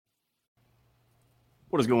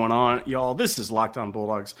What is going on, y'all? This is Locked On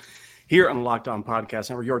Bulldogs here on the Locked On Podcast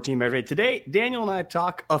Network, your team every day. Today, Daniel and I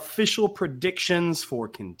talk official predictions for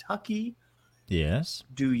Kentucky. Yes.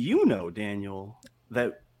 Do you know, Daniel,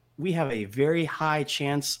 that we have a very high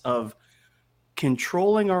chance of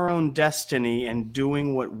controlling our own destiny and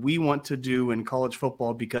doing what we want to do in college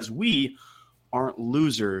football because we aren't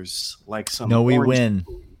losers like some. No, we win.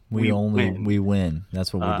 win. We win.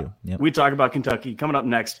 That's what we do. Yep. We talk about Kentucky coming up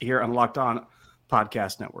next here on Locked On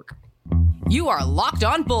Podcast Network. You are Locked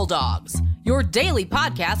On Bulldogs, your daily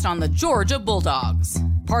podcast on the Georgia Bulldogs,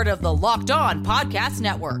 part of the Locked On Podcast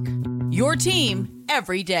Network, your team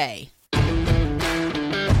every day.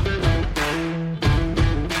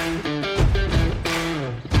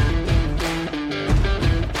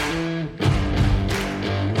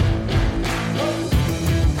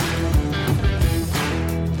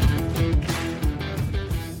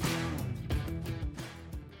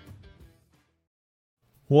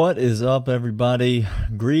 What is up, everybody?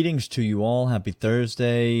 Greetings to you all. Happy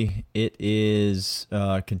Thursday. It is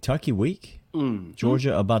Kentucky week.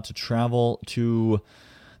 Georgia about to travel to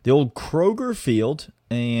the old Kroger Field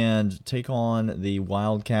and take on the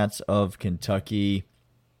Wildcats of Kentucky.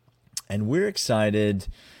 And we're excited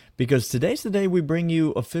because today's the day we bring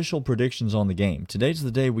you official predictions on the game. Today's the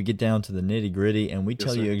day we get down to the nitty-gritty and we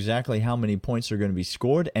tell you exactly how many points are going to be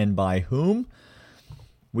scored and by whom.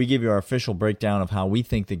 We give you our official breakdown of how we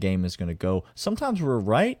think the game is going to go. Sometimes we're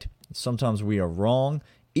right. Sometimes we are wrong.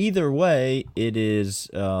 Either way, it is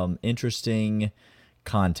interesting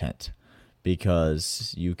content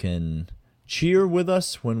because you can cheer with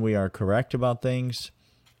us when we are correct about things,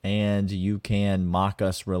 and you can mock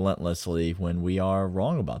us relentlessly when we are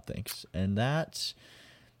wrong about things. And that's,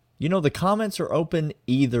 the comments are open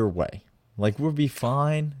either way. Like, we'll be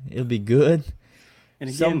fine. It'll be good. And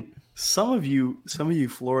again, some of you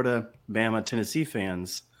Florida, Bama, Tennessee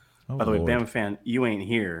fans, by the way, Bama fan, you ain't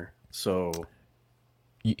here. So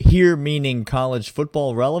here meaning college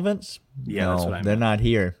football relevance? Yeah, no, that's what I meant. They're not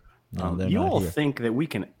here. No, they're you not all here. think that we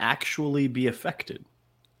can actually be affected.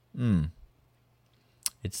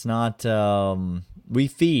 It's not we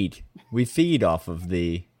feed off of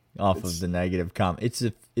the negative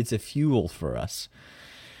comment. It's a fuel for us.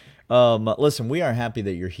 Listen, we are happy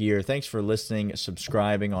that you're here. Thanks for listening,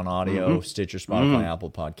 subscribing on audio, Stitcher, Spotify, Apple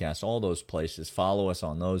Podcasts, all those places. Follow us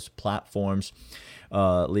on those platforms.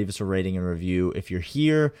 Leave us a rating and review. If you're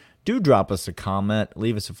here, do drop us a comment.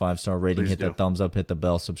 Leave us a 5-star rating. Hit that thumbs up. Hit the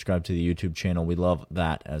bell. Subscribe to the YouTube channel. We love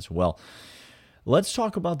that as well. Let's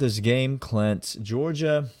talk about this game, Clint.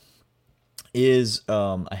 Georgia is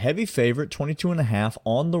a heavy favorite, 22.5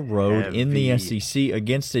 on the road in the SEC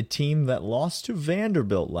against a team that lost to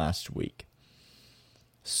Vanderbilt last week.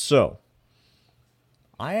 So,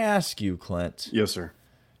 I ask you, Clint. Yes, sir.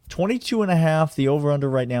 22.5, the over-under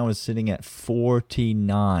right now is sitting at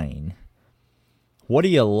 49. What do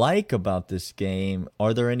you like about this game?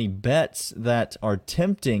 Are there any bets that are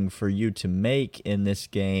tempting for you to make in this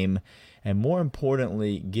game? And more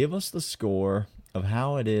importantly, give us the score of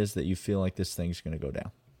how it is that you feel like this thing's going to go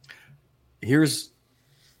down. Here's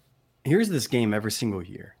this game every single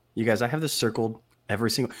year. You guys, I have this circled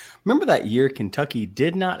every single. Remember that year Kentucky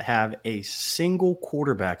did not have a single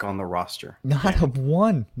quarterback on the roster? Not a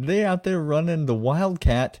one. They're out there running the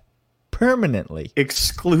Wildcat permanently.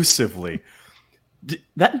 Exclusively.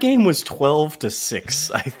 That game was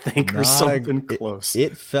 12-6, I think, or something close.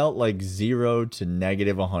 It felt like 0 to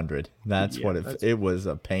 -100. That's what it was.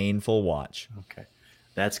 A painful watch. Okay,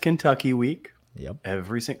 that's Kentucky week. Yep.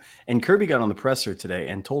 And Kirby got on the presser today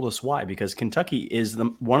and told us why. Because Kentucky is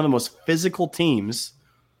one of the most physical teams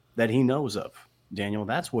that he knows of. Daniel,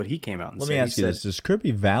 that's what he came out and said. Let me ask you this: does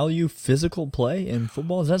Kirby value physical play in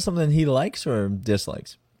football? Is that something he likes or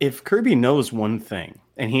dislikes? If Kirby knows one thing,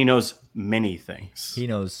 and he knows many things. He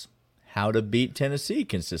knows how to beat Tennessee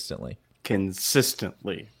consistently.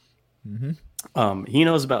 Mm-hmm. He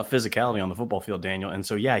knows about physicality on the football field, Daniel. And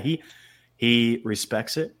so, he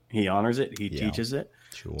respects it. He honors it. He teaches it.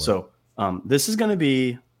 Sure. So this is going to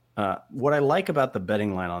be what I like about the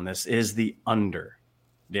betting line on this is the under,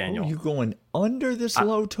 Daniel. Oh, you're going under this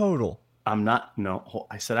low total. I'm not. No,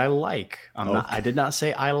 I said I like. Not. I did not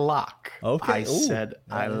say I lock. Okay. I said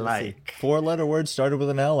I like. 4-letter word started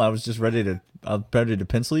with an L. I was just ready to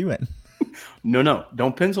pencil you in. No,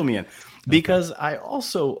 don't pencil me in because I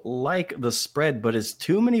also like the spread, but it's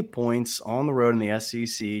too many points on the road in the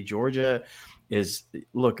SEC. Georgia is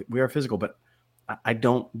we are physical, but I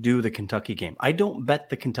don't do the Kentucky game. I don't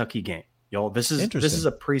bet the Kentucky game. Y'all, this is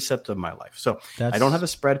a precept of my life. So I don't have a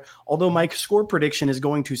spread, although my score prediction is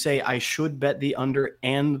going to say I should bet the under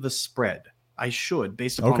and the spread. I should,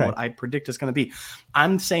 based upon what I predict it's going to be.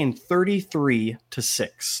 I'm saying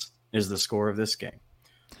 33-6 is the score of this game.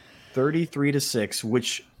 33-6,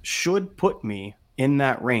 which should put me in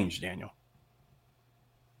that range, Daniel.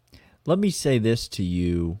 Let me say this to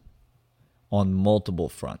you on multiple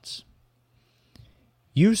fronts.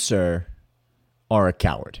 You, sir, are a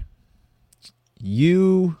coward.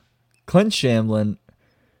 You, Clint Shamlin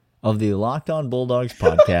of the Locked On Bulldogs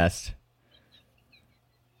podcast,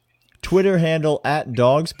 Twitter handle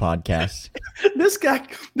 @DogsPodcast. This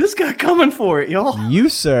guy coming for it, y'all. You,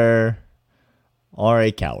 sir, are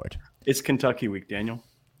a coward. It's Kentucky week, Daniel.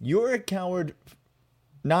 You're a coward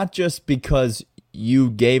not just because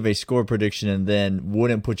you gave a score prediction and then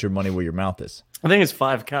wouldn't put your money where your mouth is. I think it's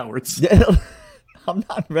 5 cowards. I'm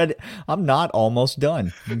not ready. I'm not almost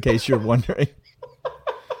done, in case you're wondering.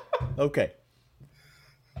 Okay.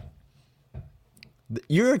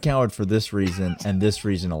 You're a coward for this reason and this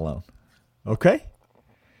reason alone. Okay?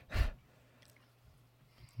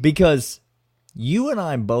 Because you and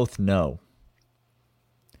I both know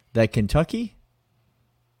that Kentucky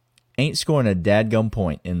ain't scoring a dadgum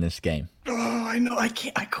point in this game. Oh, I know. I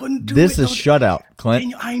couldn't do this it. This is shutout, Clint.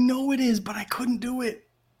 Daniel, I know it is, but I couldn't do it.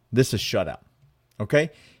 This is shutout.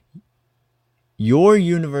 Okay? Your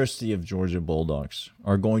University of Georgia Bulldogs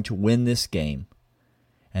are going to win this game,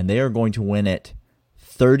 and they are going to win it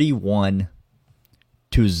 31-0.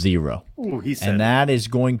 Ooh, he said and that is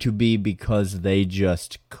going to be because they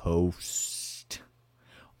just coast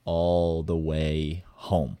all the way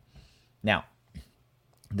home. Now,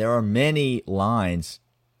 there are many lines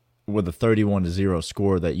with a 31-0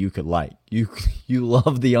 score that you could like. You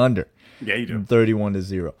love the under. Yeah, you do.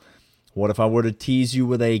 31-0. What if I were to tease you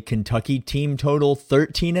with a Kentucky team total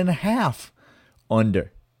 13.5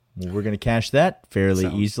 under? Well, we're going to cash that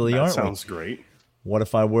fairly easily, aren't we? That sounds great. What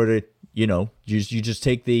if I were to, you just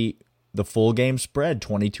take the full game spread,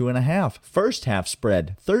 22.5. First half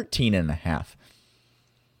spread, 13.5.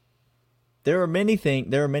 There are many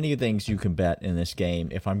things you can bet in this game.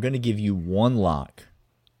 If I'm going to give you one lock,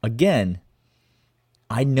 again,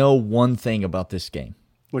 I know one thing about this game,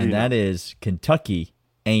 and that is Kentucky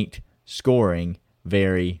ain't scoring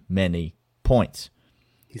very many points.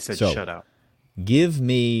 He said shut out. Give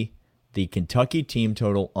me the Kentucky team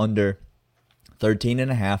total under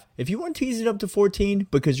 13.5. If you want to tease it up to 14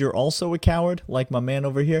 because you're also a coward like my man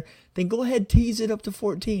over here, then go ahead, tease it up to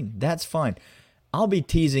 14. That's fine. I'll be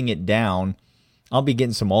teasing it down. I'll be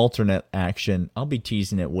getting some alternate action. I'll be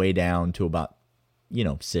teasing it way down to about,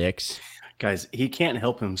 6. Guys, he can't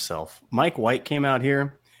help himself. Mike White came out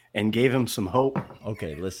here and gave him some hope.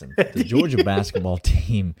 Okay, listen. The Georgia basketball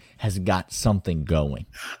team has got something going.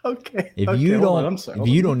 Okay. If you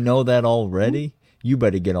don't know that already, you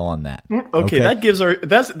better get on that. Okay, that is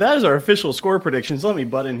our official score predictions. Let me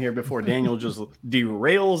butt in here before Daniel just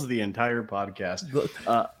derails the entire podcast.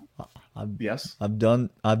 Yes, I've done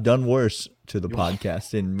worse to the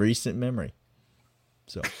podcast in recent memory.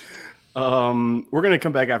 So, we're gonna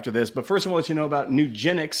come back after this, but first I want to let you know about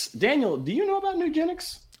Nugenix. Daniel, do you know about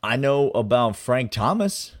Nugenix? I know about Frank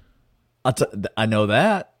Thomas. I know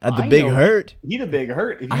that at the Big Hurt. He the Big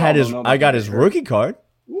Hurt. I got his rookie card.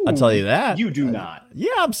 Ooh, I'll tell you that. You do not. Yeah,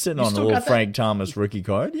 I'm sitting on a little Frank Thomas rookie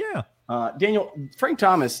card. Yeah. Daniel, Frank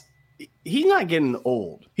Thomas, he's not getting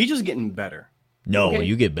old. He's just getting better. No,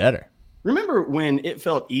 you get better. Remember when it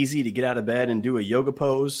felt easy to get out of bed and do a yoga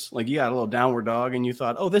pose? Like you got a little downward dog and you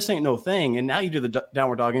thought, oh, this ain't no thing. And now you do the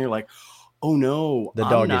downward dog and you're like, oh, no. The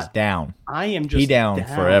dog is down. I am just down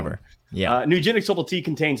forever. Yeah. Nugenix Total T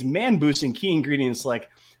contains man-boosting key ingredients like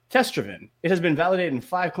Testosterone. It has been validated in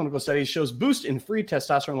 5 clinical studies, shows boost in free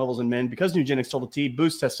testosterone levels in men. Because Nugenix Total T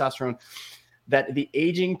boosts testosterone that the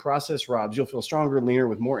aging process robs, you'll feel stronger, leaner,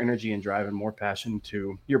 with more energy and drive and more passion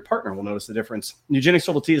too. Your partner will notice the difference. Nugenix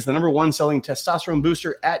Total T is the #1 selling testosterone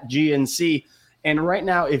booster at GNC. And right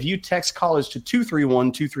now, if you text college to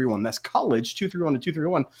 231-231, that's college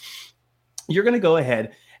 231-231, you're going to go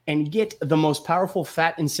ahead and get the most powerful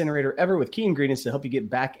fat incinerator ever with key ingredients to help you get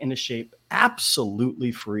back into shape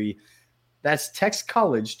absolutely free. That's text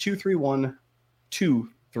college 231-231.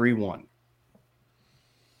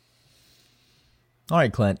 All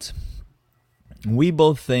right, Clint. We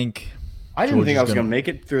both think I didn't think I was going to make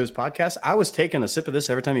it through this podcast. I was taking a sip of this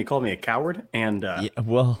every time you called me a coward. And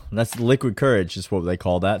well, that's liquid courage is what they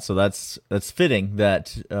call that. So that's fitting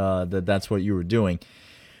that that's what you were doing.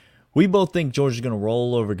 We both think Georgia's going to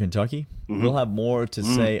roll over Kentucky. Mm-hmm. We'll have more to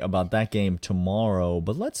say about that game tomorrow.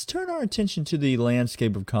 But let's turn our attention to the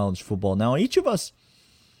landscape of college football. Now, each of us,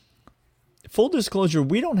 full disclosure,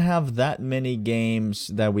 we don't have that many games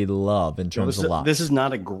that we love in terms of locks. This is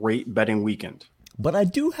not a great betting weekend. But I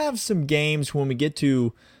do have some games when we get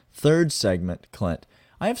to third segment, Clint.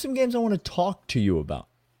 I have some games I want to talk to you about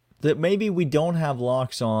that maybe we don't have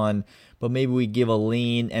locks on, but maybe we give a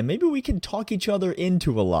lean, and maybe we can talk each other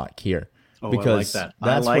into a lock here. Oh, because I like that.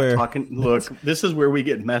 That's I like where, talking. Look, this is where we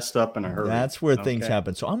get messed up in a hurry. That's where things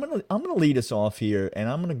happen. So I'm gonna lead us off here, and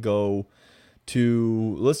I'm gonna go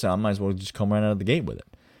to listen. I might as well just come right out of the gate with it.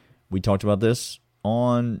 We talked about this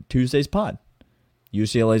on Tuesday's pod.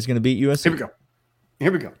 UCLA is going to beat USC.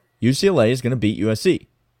 Here we go. UCLA is going to beat USC.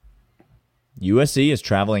 USC is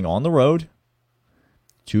traveling on the road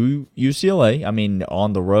to UCLA. I mean,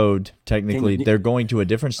 on the road, technically, they're going to a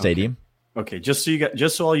different stadium. Okay. Just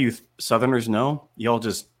so all you Southerners know, y'all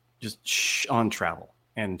just shh on travel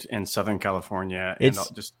and Southern California. And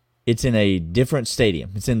it's in a different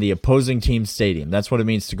stadium. It's in the opposing team's stadium. That's what it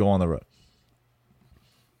means to go on the road.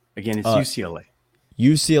 Again, it's UCLA.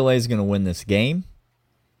 UCLA is going to win this game.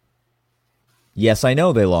 Yes, I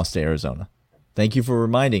know they lost to Arizona. Thank you for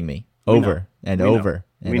reminding me over and over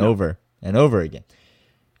again.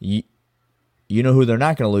 You know who they're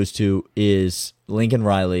not going to lose to is Lincoln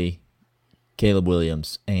Riley, Caleb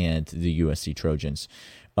Williams, and the USC Trojans.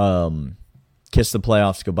 Kiss the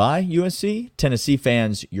playoffs goodbye, USC. Tennessee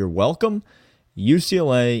fans, you're welcome.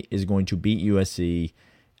 UCLA is going to beat USC.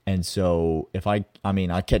 And so if I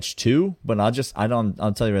catch 2, but I'll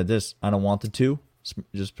tell you about this. I don't want the 2.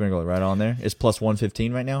 Just sprinkle it right on there. It's plus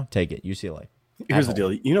 115 right now. Take it, UCLA. Here's the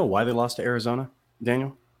deal. You know why they lost to Arizona,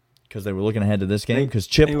 Daniel? Because they were looking ahead to this game. Because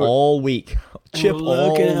Chip all week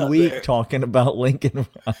talking about Lincoln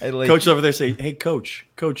Riley. Coach over there say, "Hey, Coach,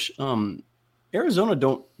 Arizona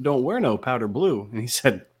don't wear no powder blue." And he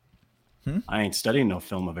said, "I ain't studying no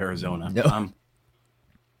film of Arizona. No.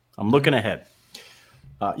 I'm looking ahead."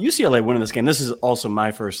 UCLA winning this game. This is also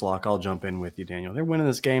my first lock. I'll jump in with you, Daniel. They're winning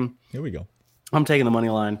this game. Here we go. I'm taking the money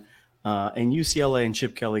line. And UCLA and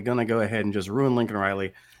Chip Kelly going to go ahead and just ruin Lincoln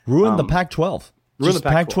Riley. Ruin the Pac-12. Ruin the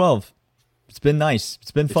Pac-12. It's been nice.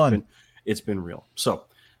 It's been fun. It's been real. So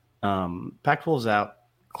Pac-12's out.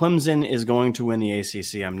 Clemson is going to win the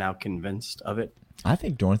ACC. I'm now convinced of it. I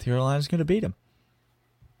think North Carolina's going to beat them.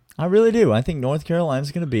 I really do. I think North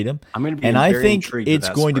Carolina's going to beat them. I think it's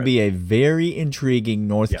going to be a very intriguing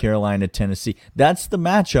North Carolina Tennessee. That's the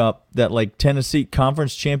matchup that Tennessee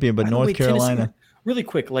conference champion, but North Carolina. Tennessee, really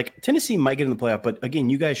quick, Tennessee might get in the playoff, but again,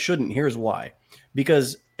 you guys shouldn't. Here's why: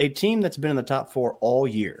 because a team that's been in the top 4 all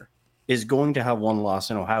year is going to have one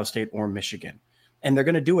loss in Ohio State or Michigan, and they're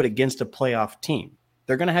going to do it against a playoff team.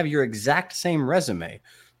 They're going to have your exact same resume,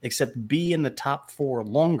 except be in the top 4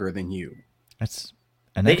 longer than you. That's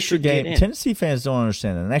an extra game. Tennessee fans don't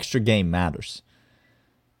understand that an extra game matters.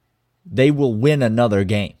 They will win another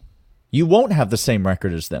game. You won't have the same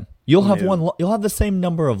record as them. You'll have You'll have the same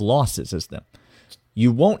number of losses as them.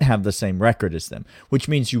 You won't have the same record as them, which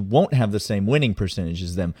means you won't have the same winning percentage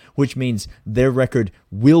as them, which means their record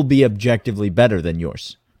will be objectively better than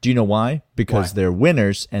yours. Do you know why? Because they're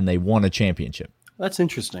winners and they won a championship. That's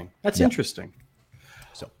interesting. Interesting.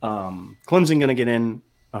 So, Clemson going to get in.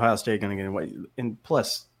 Ohio State going to get in. And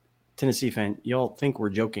plus, Tennessee fan, y'all think we're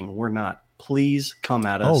joking. We're not. Please come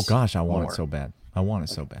at us. Oh, gosh, I want it so bad.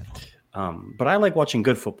 But I like watching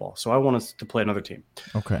good football, so I want us to play another team.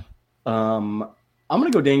 Okay. I'm going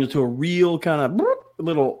to go, Daniel, to a real kind of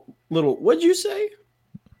little, what'd you say?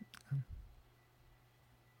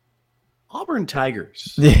 Auburn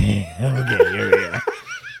Tigers. Okay.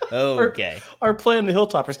 Okay. Are playing the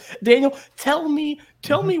Hilltoppers. Daniel, tell me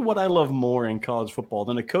what I love more in college football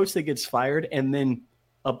than a coach that gets fired and then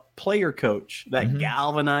a player coach that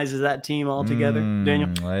galvanizes that team all together. Daniel,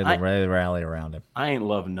 they rally around him. I ain't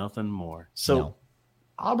love nothing more. So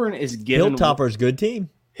Auburn is giving Hilltoppers good team.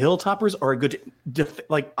 Hilltoppers are a good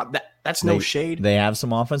that's no shade. They have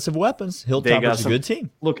some offensive weapons. Hilltoppers a good team.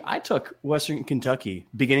 Look, I took Western Kentucky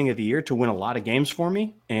beginning of the year to win a lot of games for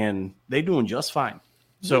me, and they're doing just fine.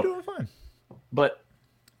 They're doing fine. But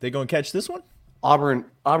they going to catch this one? Auburn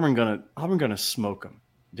gonna smoke them,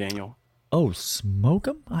 Daniel. Oh, smoke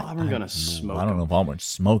them? Auburn gonna smoke them. I don't know if Auburn's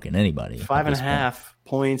smoking anybody. 5.5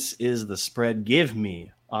 points is the spread. Give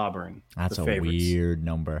me Auburn. That's a weird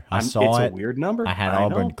number. It's a weird number. I had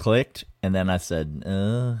Auburn clicked, and then I said,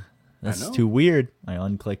 that's too weird. I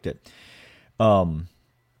unclicked it. I've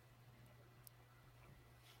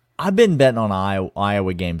been betting on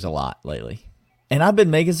Iowa games a lot lately. And I've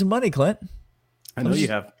been making some money, Clint. I know you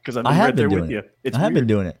have, because I've been right there with you. I have been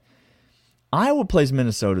doing it. Iowa plays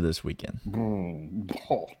Minnesota this weekend.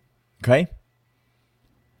 Okay?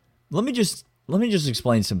 Let me just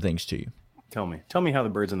explain some things to you. Tell me how the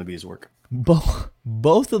birds and the bees work.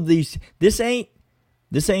 Both of these, this ain't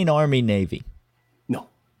Army Navy. No.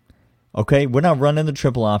 Okay, we're not running the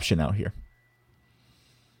triple option out here.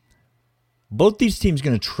 Both these teams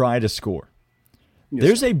going to try to score. Yes,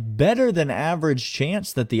 There's a better than average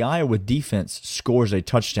chance that the Iowa defense scores a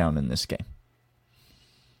touchdown in this game.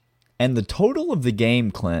 And the total of the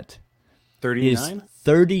game, Clint, 39? is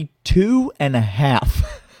 32.5.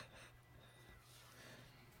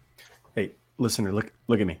 Hey, listener, look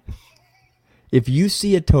at me. If you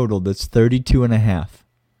see a total that's 32.5,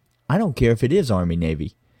 I don't care if it is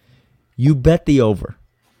Army-Navy, you bet the over.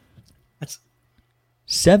 That's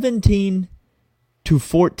 17-14.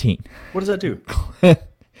 What does that do?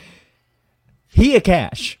 He a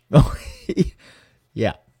cash.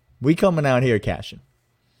 Yeah, we coming out here cashing.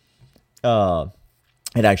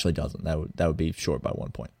 It actually doesn't. That would be short by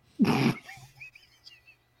 1 point.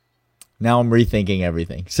 Now I'm rethinking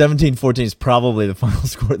everything. 17-14 is probably the final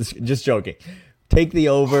score. Just joking. Take the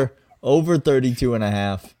over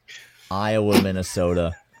 32.5. Iowa,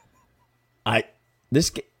 Minnesota.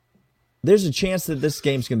 There's a chance that this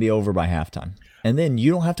game's gonna be over by halftime, and then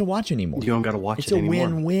you don't have to watch anymore. You don't got to watch it anymore. It's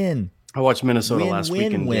a win-win. I watched Minnesota last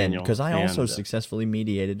week in Daniel. Because I also successfully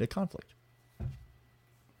mediated a conflict.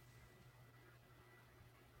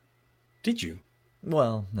 Did you?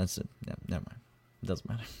 Well, that's it. Yeah, never mind. It doesn't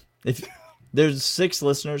matter. If there's 6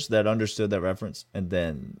 listeners that understood that reference, and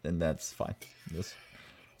that's fine. That's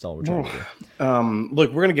all we're trying to do.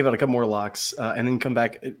 Look, we're gonna give out a couple more locks, and then come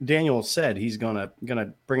back. Daniel said he's gonna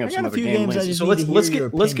bring up some other games. So let's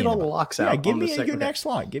get all the locks out. Yeah, give me your next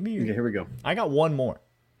lock. Give me your. Okay, here we go. I got one more.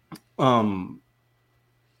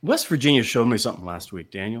 West Virginia showed me something last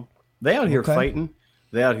week, Daniel. They out here fighting.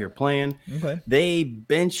 They out here playing. Okay. They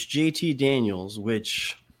benched JT Daniels,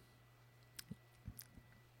 which.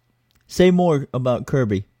 Say more about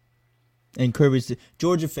Kirby. And Kirby's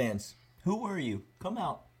Georgia fans. Who are you? Come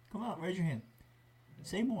out, raise your hand.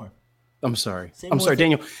 Say more. I'm sorry,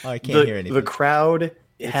 Daniel. Oh, I can't hear anything. The crowd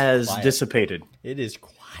has dissipated. It is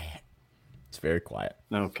quiet. It's very quiet.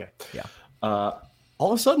 Okay. Yeah.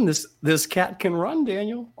 All of a sudden, this cat can run,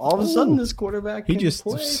 Daniel. All of a sudden, this quarterback can play.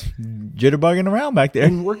 Jitterbugging around back there.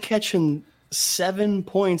 And we're catching 7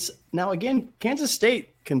 points. Now, again, Kansas State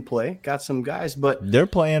can play. Got some guys, but they're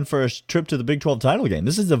playing for a trip to the Big 12 title game.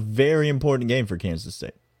 This is a very important game for Kansas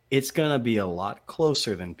State. It's going to be a lot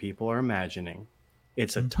closer than people are imagining.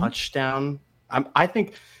 It's a touchdown. I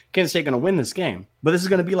think Kansas State going to win this game, but this is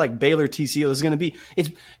going to be like Baylor TCU. This is going to be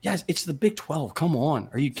it's the Big 12. Come on,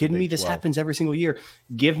 are you kidding me? This happens every single year.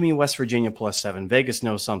 Give me West Virginia +7. Vegas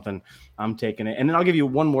knows something. I'm taking it, and then I'll give you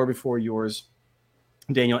one more before yours,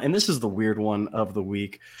 Daniel. And this is the weird one of the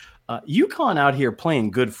week. UConn out here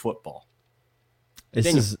playing good football.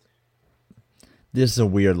 This is a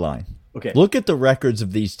weird line. Okay, look at the records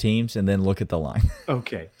of these teams, and then look at the line.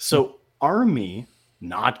 Okay, so Army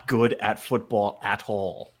not good at football at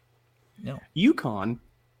all. No. UConn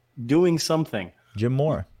doing something. Jim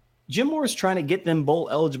Moore is trying to get them bowl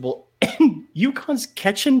eligible, and UConn's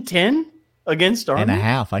catching 10 against Army. And a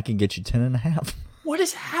half. I can get you 10.5. What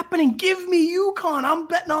is happening? Give me UConn. I'm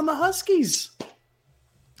betting on the Huskies.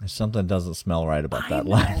 Something doesn't smell right about that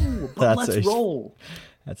line. But let's roll.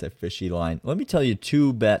 That's a fishy line. Let me tell you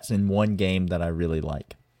 2 bets in one game that I really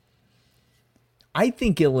like. I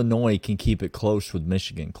think Illinois can keep it close with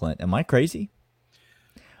Michigan, Clint. Am I crazy?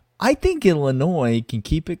 I think Illinois can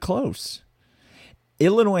keep it close.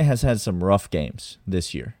 Illinois has had some rough games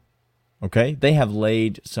this year. Okay? They have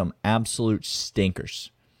laid some absolute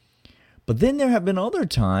stinkers. But then there have been other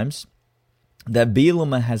times that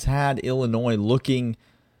Bielema has had Illinois looking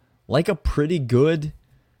like a pretty good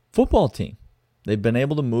football team. They've been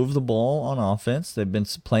able to move the ball on offense. They've been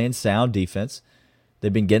playing sound defense.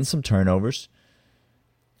 They've been getting some turnovers.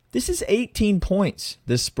 This is 18 points,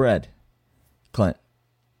 this spread, Clint.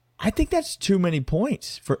 I think that's too many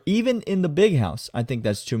points. For even in the big house, I think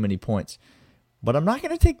that's too many points. But I'm not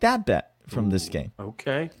going to take that bet from this game.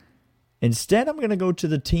 Okay. Instead, I'm going to go to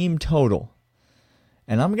the team total.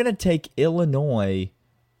 And I'm going to take Illinois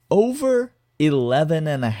over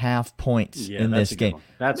 11.5 points in this game.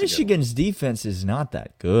 Michigan's defense is not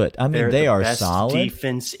that good. I mean, they are solid.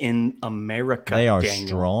 Defense in America. They are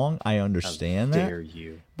strong. I understand that. How dare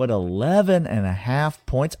you? But 11.5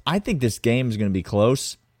 points. I think this game is going to be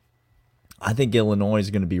close. I think Illinois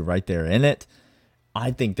is going to be right there in it.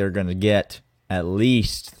 I think they're going to get at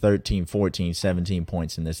least 13, 14, 17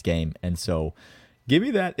 points in this game. And so give me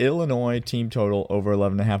that Illinois team total over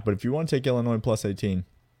 11.5. But if you want to take Illinois +18,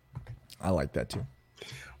 I like that too.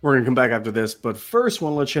 We're going to come back after this, but first,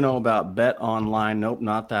 want to let you know about Bet Online. Nope,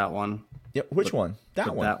 not that one. Yeah, which one?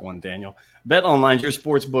 That one. That one, Daniel. Bet Online, your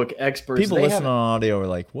sportsbook experts. People listen on audio are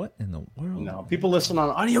like, what in the world? No, people listen on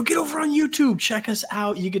audio. Get over on YouTube. Check us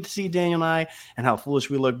out. You get to see Daniel and I and how foolish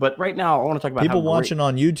we look. But right now, I want to talk about people watching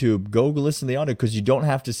on YouTube. Go listen to the audio because you don't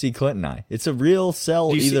have to see Clint and I. It's a real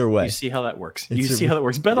sell either way. You see how that works. How that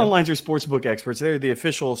works. Bet Online's your sportsbook experts. They're the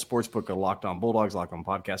official sportsbook of Locked On Bulldogs, Locked On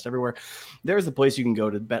Podcast everywhere. There's the place you can go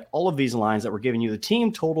to bet all of these lines that we're giving you, the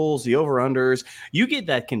team totals, the over-unders. You get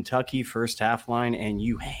that Kentucky first half line and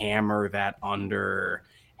you hammer that under.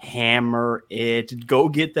 Hammer it. Go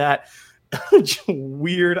get that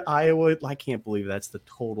weird Iowa. I can't believe that's the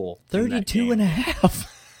total. 32.5.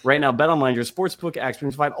 Right now, Bet Online, your sportsbook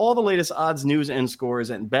experts. Find all the latest odds, news, and scores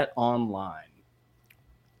at Bet Online.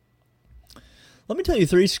 Let me tell you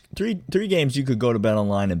three games you could go to Bet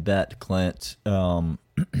Online and bet, Clint.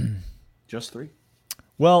 Just three?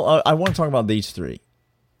 Well, I want to talk about these three.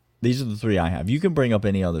 These are the three I have. You can bring up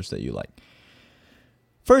any others that you like.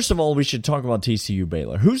 First of all, we should talk about TCU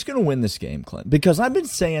Baylor. Who's going to win this game, Clint? Because I've been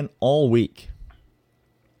saying all week,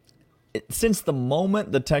 since the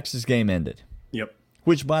moment the Texas game ended. Yep.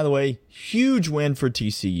 Which, by the way, huge win for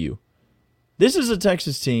TCU. This is a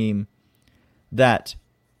Texas team that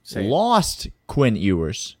lost Quinn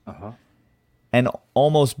Ewers and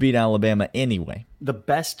almost beat Alabama anyway. The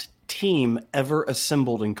best team ever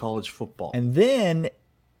assembled in college football. And then,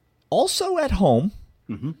 also at home,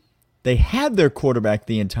 they had their quarterback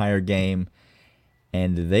the entire game,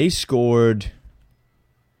 and they scored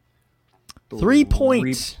 3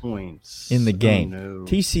 points in the game. Oh, no.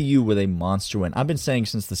 TCU with a monster win. I've been saying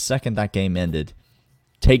since the second that game ended,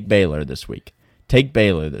 take Baylor this week. Take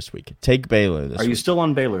Baylor this week. Take Baylor this week. Are you still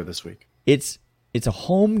on Baylor this week? It's a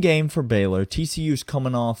home game for Baylor. TCU's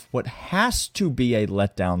coming off what has to be a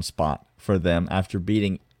letdown spot for them after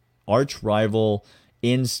beating arch rival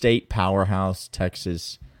in-state powerhouse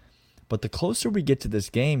Texas. But the closer we get to this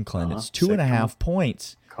game, Clint, it's 2.5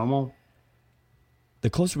 points. Come on. The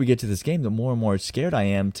closer we get to this game, the more and more scared I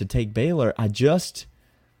am to take Baylor. I think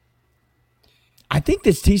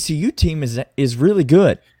this TCU team is really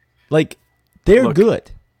good. Like, they're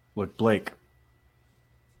good. Look, Blake,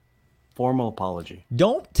 formal apology.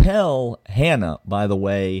 Don't tell Hannah, by the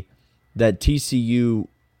way, that TCU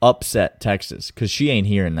upset Texas, because she ain't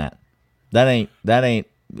hearing that. That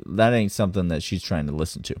ain't something that she's trying to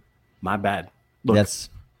listen to. My bad. Look,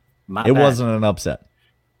 it wasn't an upset.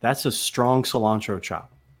 That's a strong cilantro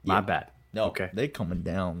chop. My bad. No, okay. They coming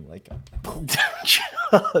down like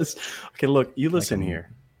okay, look, you listen here.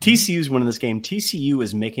 TCU's winning this game. TCU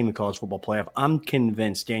is making the college football playoff. I'm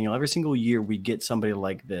convinced, Daniel, every single year we get somebody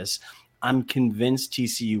like this. I'm convinced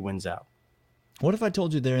TCU wins out. What if I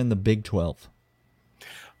told you they're in the Big 12?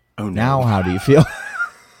 Oh, no. Now how do you feel?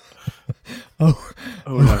 Oh,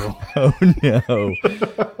 no. Oh, no.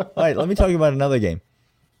 All right, let me talk about another game.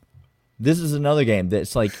 This is another game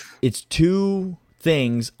that's like, it's two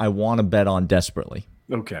things I want to bet on desperately.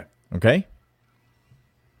 Okay. Okay?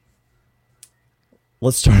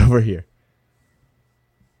 Let's start over here.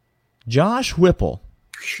 Josh Whipple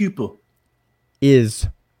is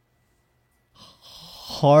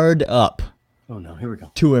hard up. Oh, no. Here we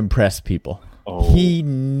go. To impress people. Oh. He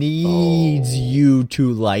needs you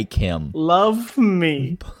to like him. Love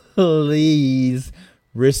me. Please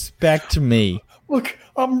respect me. Look,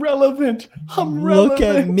 I'm relevant. I'm relevant.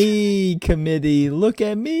 Look at me, committee. Look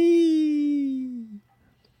at me.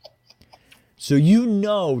 So you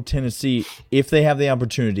know Tennessee, if they have the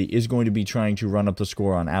opportunity, is going to be trying to run up the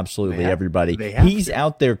score on absolutely everybody. He's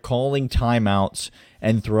out there calling timeouts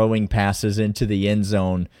and throwing passes into the end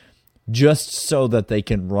zone just so that they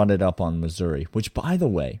can run it up on Missouri. Which, by the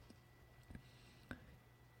way,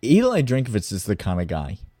 Eli Drinkwitz is the kind of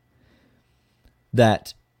guy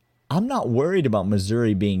that I'm not worried about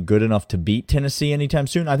Missouri being good enough to beat Tennessee anytime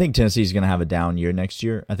soon. I think Tennessee's going to have a down year next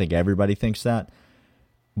year. I think everybody thinks that.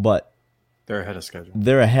 But they're ahead of schedule.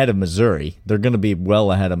 They're ahead of Missouri. They're going to be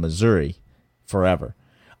well ahead of Missouri forever.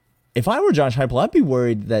 If I were Josh Heupel, I'd be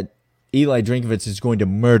worried that Eli Drinkwitz is going to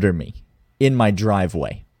murder me in my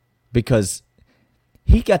driveway because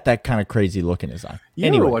he got that kind of crazy look in his eye. You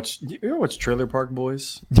ever watch Trailer Park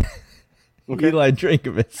Boys? Okay. Eli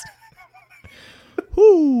Drinkwitz.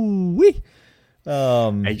 Whoo-wee. I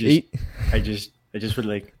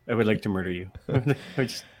would like to murder you.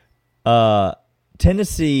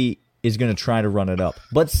 Tennessee is going to try to run it up,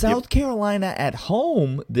 but South Carolina at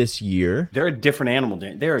home this year. They're a different animal.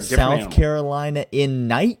 They're a different animal. South Carolina in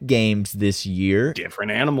night games this year.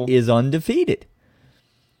 Different animal. Is undefeated.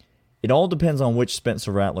 It all depends on which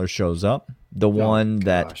Spencer Rattler shows up. The one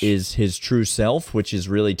that is his true self, which is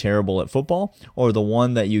really terrible at football, or the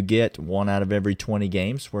one that you get 1 out of every 20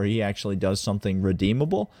 games where he actually does something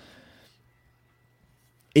redeemable.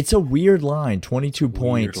 It's a weird line, 22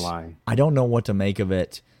 points. Line. I don't know what to make of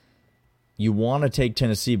it. You want to take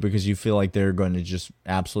Tennessee because you feel like they're going to just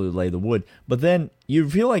absolutely lay the wood. But then you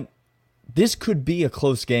feel like this could be a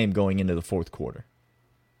close game going into the fourth quarter.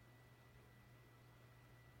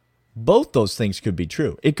 Both those things could be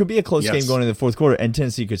true. It could be a close game going into the fourth quarter, and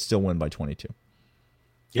Tennessee could still win by 22.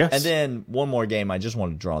 Yes. And then one more game I just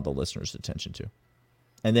want to draw the listeners' attention to.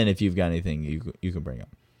 And then if you've got anything you can bring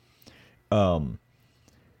up.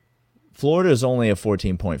 Florida is only a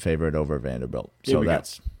 14-point favorite over Vanderbilt. So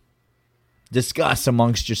that's discuss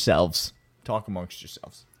amongst yourselves. Talk amongst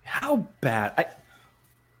yourselves. How bad?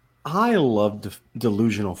 I love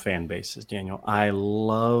delusional fan bases, Daniel. I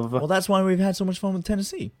love... Well, that's why we've had so much fun with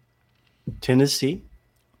Tennessee.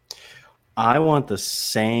 I want the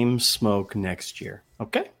same smoke next year.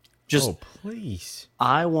 Okay? Please.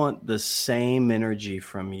 I want the same energy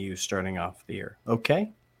from you starting off the year.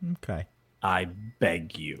 Okay? Okay. I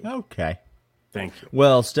beg you. Okay. Thank you.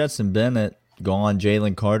 Well, Stetson Bennett gone,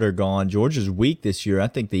 Jalen Carter gone. Georgia's weak this year. I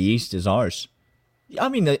think the East is ours. I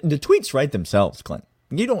mean, the tweets write themselves, Clint.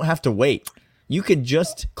 You don't have to wait. You can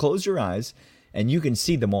just close your eyes and you can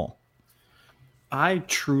see them all. I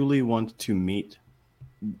truly want to meet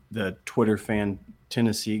the Twitter fan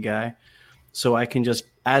Tennessee guy so I can just,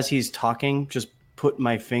 as he's talking, just put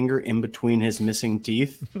my finger in between his missing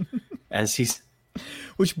teeth as he's...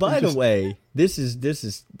 Which, by the way, this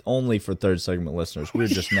is only for third segment listeners. We're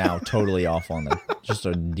just now totally off on just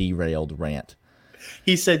a derailed rant.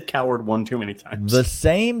 He said coward one too many times. The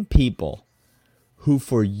same people who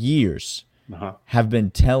for years have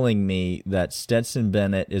been telling me that Stetson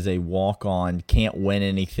Bennett is a walk-on, can't win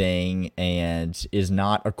anything, and is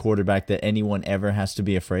not a quarterback that anyone ever has to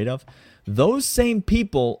be afraid of, those same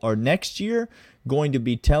people are next year going to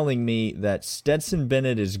be telling me that Stetson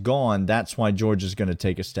Bennett is gone. That's why Georgia's going to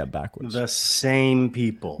take a step backwards. The same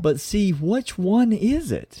people. But see, which one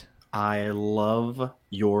is it? I love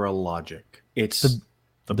your logic. It's the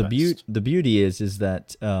best. The beauty is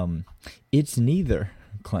that it's neither,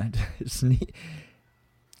 Clint. It's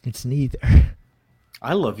neither.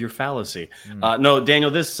 I love your fallacy. No, Daniel,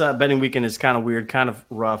 this betting weekend is kind of weird, kind of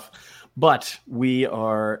rough. But we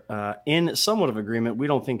are in somewhat of agreement. We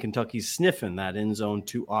don't think Kentucky's sniffing that end zone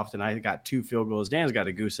too often. I got 2 field goals. Dan's got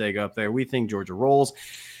a goose egg up there. We think Georgia rolls.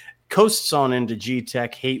 Coasts on into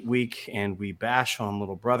G-Tech hate week, and we bash on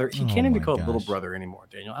little brother. He can't even be called little brother anymore,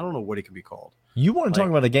 Daniel. I don't know what he can be called. You want to talk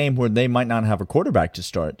about a game where they might not have a quarterback to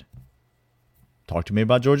start? Talk to me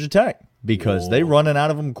about Georgia Tech, because they're running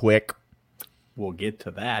out of them quick. We'll get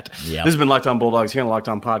to that. Yep. This has been Locked On Bulldogs here on the Locked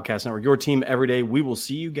On Podcast Network. Your team every day. We will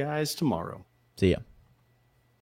see you guys tomorrow. See ya.